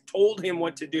Christ told him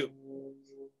what to do.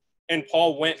 And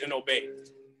Paul went and obeyed.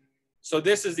 So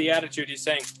this is the attitude he's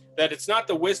saying, that it's not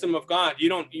the wisdom of God.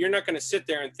 You're not going to sit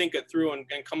there and think it through and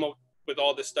come up with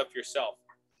all this stuff yourself.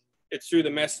 It's through the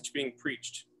message being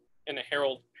preached in a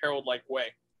herald-like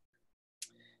way.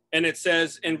 And it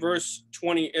says in verse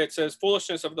 20, it says,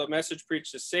 foolishness of the message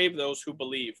preached to save those who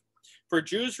believe. For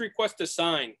Jews request a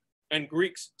sign, and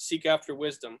Greeks seek after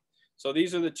wisdom. So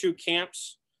these are the two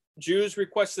camps. Jews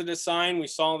requested a sign. We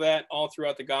saw that all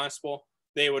throughout the gospel.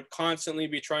 They would constantly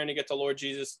be trying to get the Lord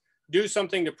Jesus, do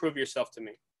something to prove yourself to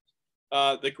me.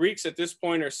 The Greeks at this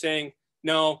point are saying,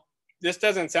 no, this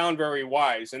doesn't sound very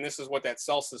wise. And this is what that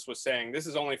Celsus was saying. This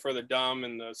is only for the dumb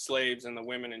and the slaves and the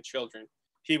women and children.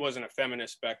 He wasn't a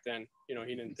feminist back then. He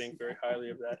didn't think very highly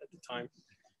of that at the time.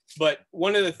 But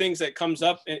one of the things that comes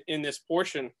up in this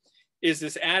portion is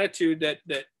this attitude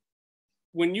that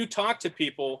when you talk to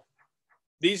people,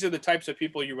 these are the types of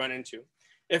people you run into.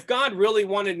 If God really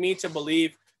wanted me to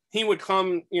believe, he would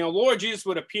come, Lord Jesus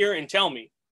would appear and tell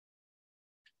me.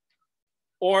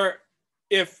 Or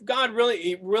if God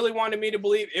really wanted me to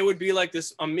believe, it would be like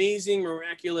this amazing,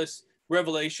 miraculous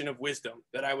revelation of wisdom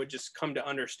that I would just come to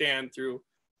understand through,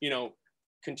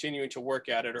 continuing to work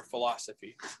at it, or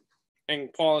philosophy.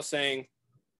 And Paul is saying,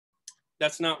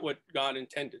 that's not what God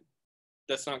intended.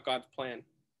 That's not God's plan.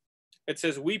 It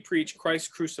says, we preach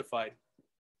Christ crucified.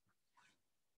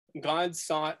 God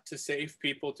sought to save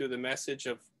people through the message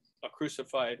of a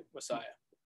crucified Messiah.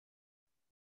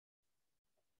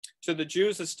 To the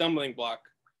Jews, a stumbling block,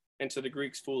 and to the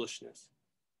Greeks, foolishness.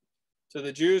 To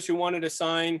the Jews who wanted a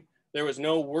sign, there was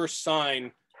no worse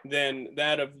sign than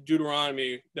that of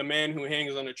Deuteronomy. The man who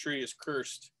hangs on a tree is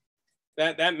cursed.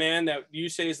 That man that you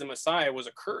say is the Messiah was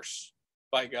a curse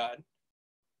by God.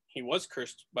 He was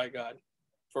cursed by God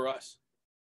for us.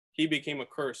 He became a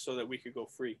curse so that we could go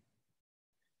free.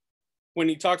 When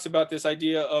he talks about this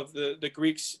idea of the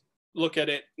Greeks look at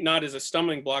it not as a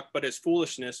stumbling block, but as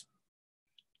foolishness,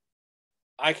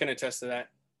 I can attest to that.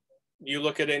 You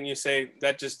look at it and you say,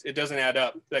 it doesn't add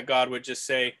up, that God would just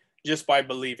say, just by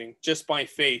believing, just by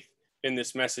faith in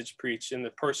this message preached in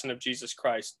the person of Jesus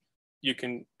Christ, you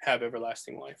can have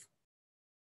everlasting life.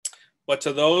 But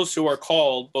to those who are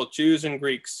called, both Jews and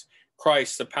Greeks,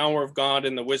 Christ, the power of God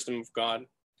and the wisdom of God,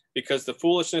 because the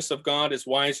foolishness of God is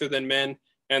wiser than men,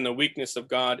 and the weakness of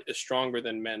God is stronger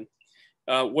than men.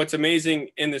 What's amazing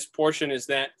in this portion is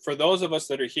that for those of us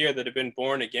that are here that have been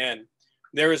born again,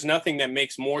 there is nothing that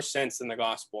makes more sense than the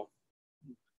gospel.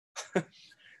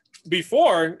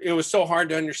 Before, it was so hard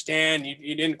to understand.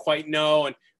 You didn't quite know.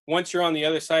 And once you're on the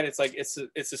other side, it's like, it's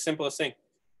the simplest thing.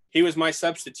 He was my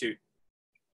substitute.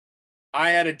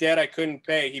 I had a debt I couldn't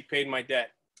pay. He paid my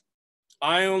debt.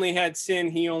 I only had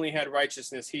sin. He only had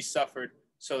righteousness. He suffered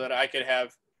so that I could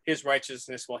have his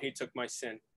righteousness while he took my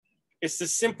sin. It's the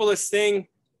simplest thing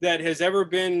that has ever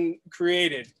been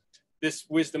created, this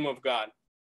wisdom of God.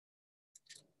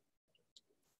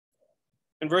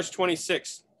 In verse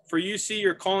 26, for you see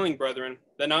your calling, brethren,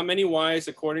 that not many wise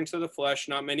according to the flesh,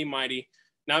 not many mighty,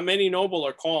 not many noble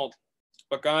are called,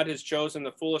 but God has chosen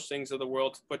the foolish things of the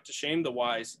world to put to shame the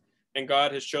wise, and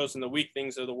God has chosen the weak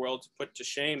things of the world to put to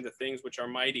shame the things which are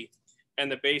mighty,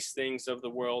 and the base things of the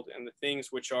world, and the things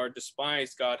which are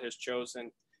despised God has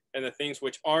chosen, and the things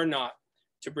which are not,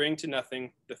 to bring to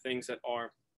nothing the things that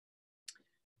are.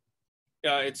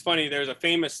 It's funny, there's a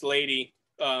famous lady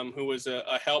who was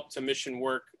a help to mission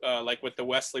work, like with the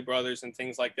Wesley brothers and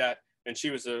things like that. And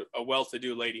she was a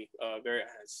well-to-do lady,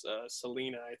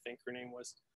 Selena, I think her name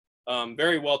was.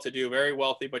 Very well-to-do, very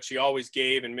wealthy, but she always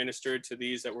gave and ministered to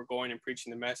these that were going and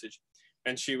preaching the message.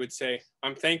 And she would say,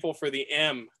 I'm thankful for the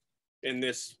M in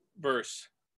this verse,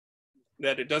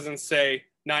 that it doesn't say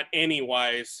not any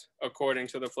wise according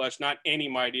to the flesh, not any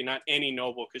mighty, not any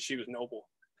noble, because she was noble.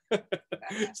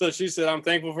 So she said, I'm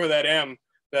thankful for that M,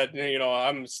 that, you know,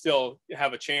 I'm still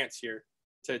have a chance here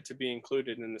to be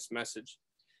included in this message.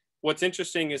 What's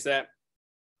interesting is that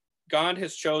God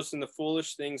has chosen the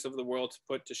foolish things of the world to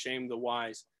put to shame the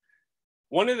wise.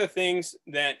 One of the things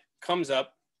that comes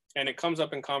up, and it comes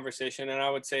up in conversation, and I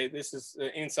would say this is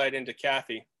an insight into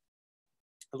Kathy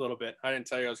a little bit. I didn't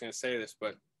tell you I was going to say this,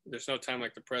 but there's no time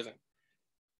like the present.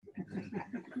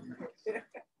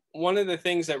 One of the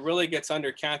things that really gets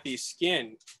under Kathy's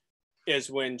skin is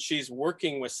when she's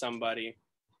working with somebody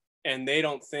and they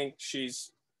don't think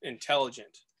she's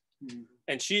intelligent. Mm-hmm.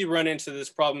 And she run into this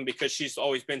problem because she's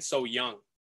always been so young.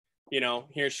 You know,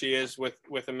 here she is with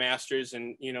a master's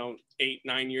and, 8-9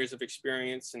 years of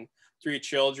experience and 3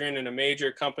 children and a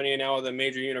major company and now with a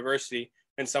major university.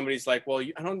 And somebody's like, well,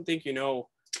 I don't think you know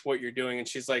what you're doing. And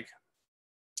she's like,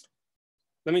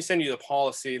 let me send you the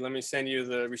policy. Let me send you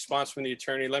the response from the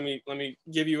attorney. Let me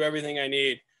give you everything I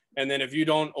need. And then if you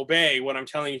don't obey what I'm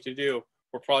telling you to do,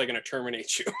 we're probably going to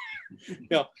terminate you.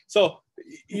 So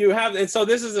you have, and so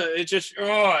this is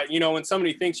when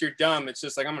somebody thinks you're dumb, it's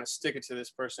just like, I'm going to stick it to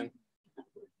this person.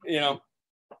 None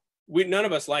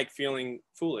of us like feeling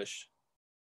foolish.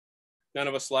 None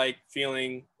of us like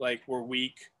feeling like we're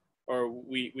weak or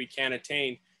we can't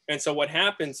attain. And so what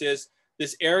happens is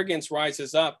this arrogance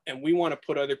rises up and we want to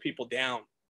put other people down.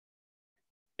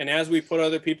 And as we put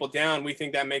other people down, we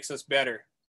think that makes us better.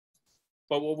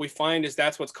 But what we find is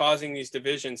that's what's causing these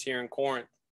divisions here in Corinth,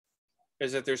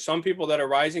 is that there's some people that are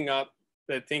rising up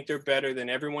that think they're better than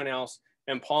everyone else.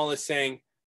 And Paul is saying,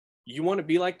 you want to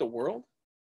be like the world?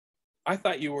 I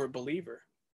thought you were a believer.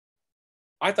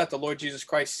 I thought the Lord Jesus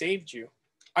Christ saved you.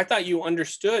 I thought you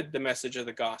understood the message of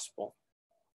the gospel.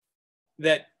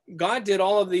 That God did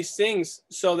all of these things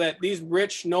so that these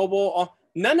rich, noble,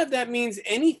 none of that means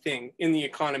anything in the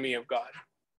economy of God,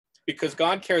 because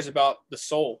God cares about the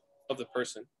soul of the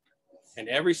person, and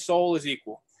every soul is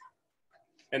equal.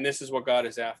 And this is what God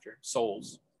is after: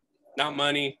 souls, not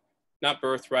money, not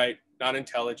birthright, not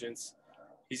intelligence.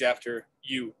 He's after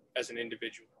you as an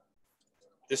individual.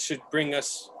 This should bring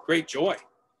us great joy,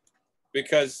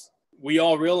 because we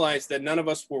all realize that none of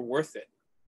us were worth it.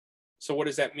 So what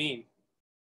does that mean?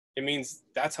 It means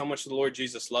that's how much the Lord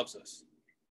Jesus loves us,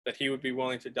 that he would be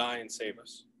willing to die and save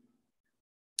us.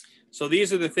 So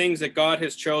these are the things that God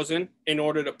has chosen in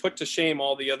order to put to shame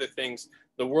all the other things.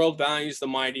 The world values the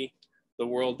mighty. The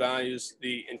world values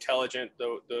the intelligent.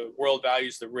 The world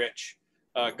values the rich.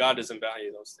 God doesn't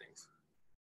value those things.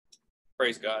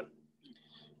 Praise God.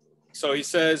 So he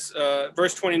says,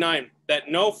 verse 29, that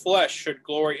no flesh should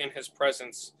glory in his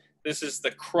presence. This is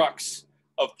the crux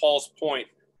of Paul's point.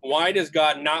 Why does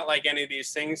God not like any of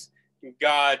these things?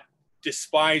 God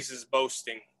despises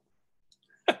boasting.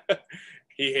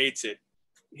 He hates it.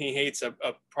 He hates a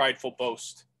prideful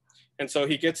boast. And so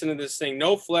he gets into this thing.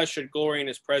 No flesh should glory in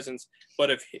his presence, but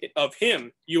of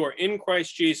him you are in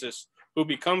Christ Jesus, who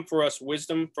become for us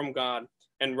wisdom from God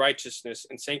and righteousness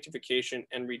and sanctification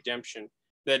and redemption,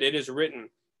 that it is written,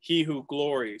 he who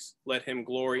glories, let him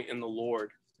glory in the Lord.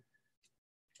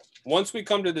 Once we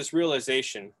come to this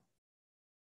realization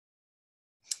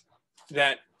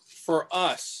that for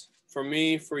us, for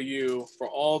me, for you, for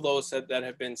all those that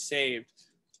have been saved,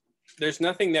 there's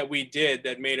nothing that we did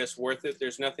that made us worth it.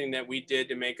 There's nothing that we did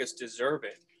to make us deserve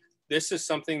it. This is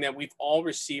something that we've all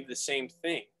received the same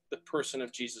thing, the person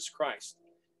of Jesus Christ.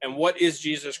 And what is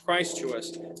Jesus Christ to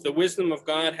us? The wisdom of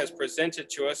God has presented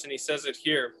to us, and he says it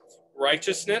here,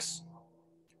 righteousness,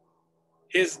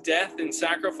 his death and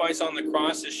sacrifice on the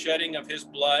cross, his shedding of his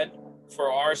blood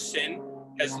for our sin,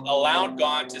 has allowed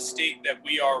God to state that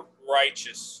we are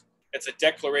righteous. It's a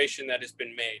declaration that has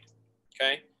been made.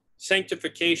 Okay?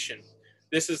 Sanctification.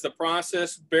 This is the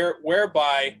process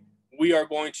whereby we are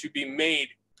going to be made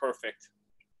perfect.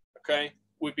 Okay?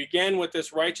 We begin with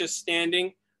this righteous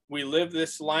standing. We live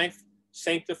this life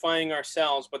sanctifying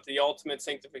ourselves, but the ultimate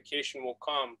sanctification will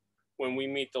come when we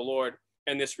meet the Lord.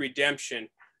 And this redemption,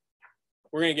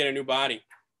 we're going to get a new body.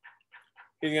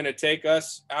 He's going to take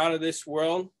us out of this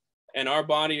world, and our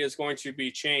body is going to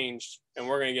be changed, and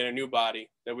we're going to get a new body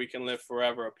that we can live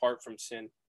forever apart from sin.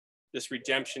 This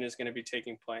redemption is going to be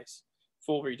taking place,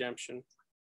 full redemption.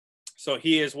 So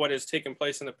he is what has taken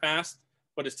place in the past,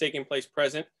 what is taking place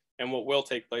present, and what will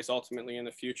take place ultimately in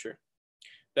the future.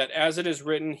 That as it is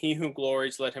written, he who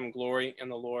glories, let him glory in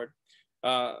the Lord.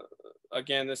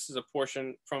 Again, this is a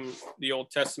portion from the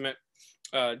Old Testament,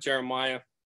 Jeremiah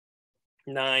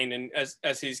 9. And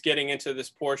as he's getting into this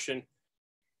portion,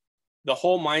 the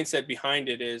whole mindset behind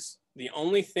it is the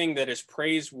only thing that is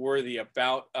praiseworthy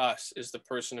about us is the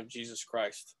person of Jesus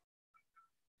Christ.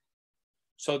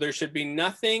 So there should be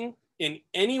nothing in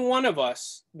any one of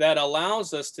us that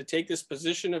allows us to take this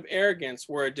position of arrogance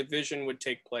where a division would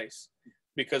take place,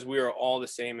 because we are all the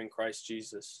same in Christ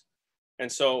Jesus.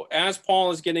 And so as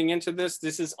Paul is getting into this,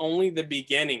 this is only the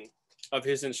beginning of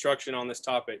his instruction on this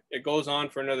topic. It goes on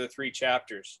for another 3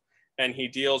 chapters, and he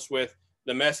deals with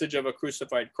the message of a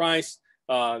crucified Christ.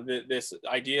 This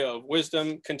idea of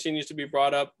wisdom continues to be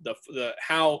brought up, the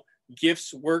how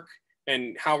gifts work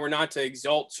and how we're not to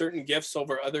exalt certain gifts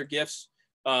over other gifts.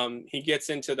 He gets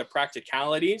into the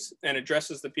practicalities and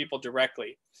addresses the people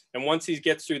directly. And once he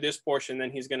gets through this portion,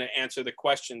 then he's going to answer the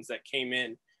questions that came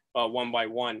in one by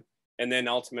one. And then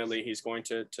ultimately he's going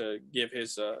to give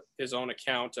his own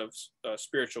account of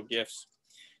spiritual gifts.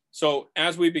 So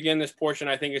as we begin this portion,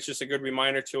 I think it's just a good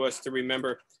reminder to us to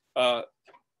remember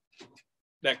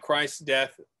that Christ's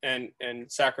death and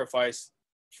sacrifice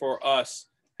for us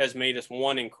has made us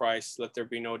one in Christ. Let there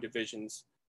be no divisions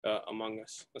among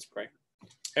us. Let's pray.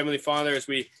 Heavenly Father, as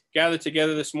we gather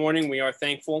together this morning, we are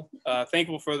thankful.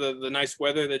 Thankful for the nice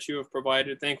weather that you have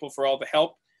provided. Thankful for all the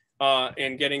help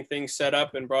in getting things set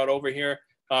up and brought over here.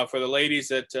 For the ladies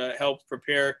that helped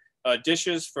prepare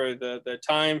dishes, for the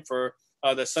time, for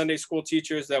the Sunday school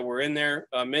teachers that were in there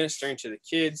ministering to the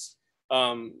kids.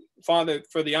 Father,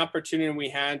 for the opportunity we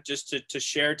had just to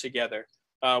share together.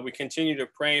 We continue to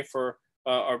pray for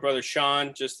our brother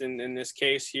Sean, just in this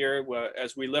case here,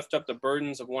 as we lift up the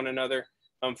burdens of one another.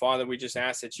 Father, we just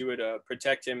ask that you would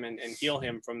protect him and heal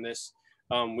him from this.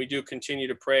 We do continue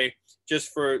to pray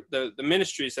just for the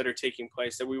ministries that are taking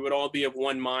place, that we would all be of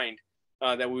one mind,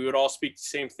 that we would all speak the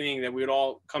same thing, that we would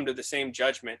all come to the same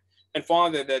judgment. And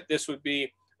Father, that this would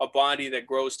be a body that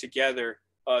grows together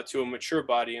to a mature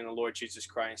body in the Lord Jesus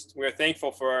Christ. We are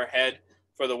thankful for our head,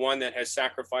 for the one that has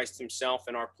sacrificed himself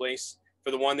in our place, for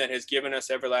the one that has given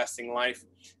us everlasting life,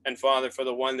 and Father, for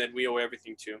the one that we owe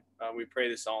everything to. We pray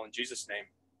this all in Jesus' name.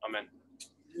 Amen.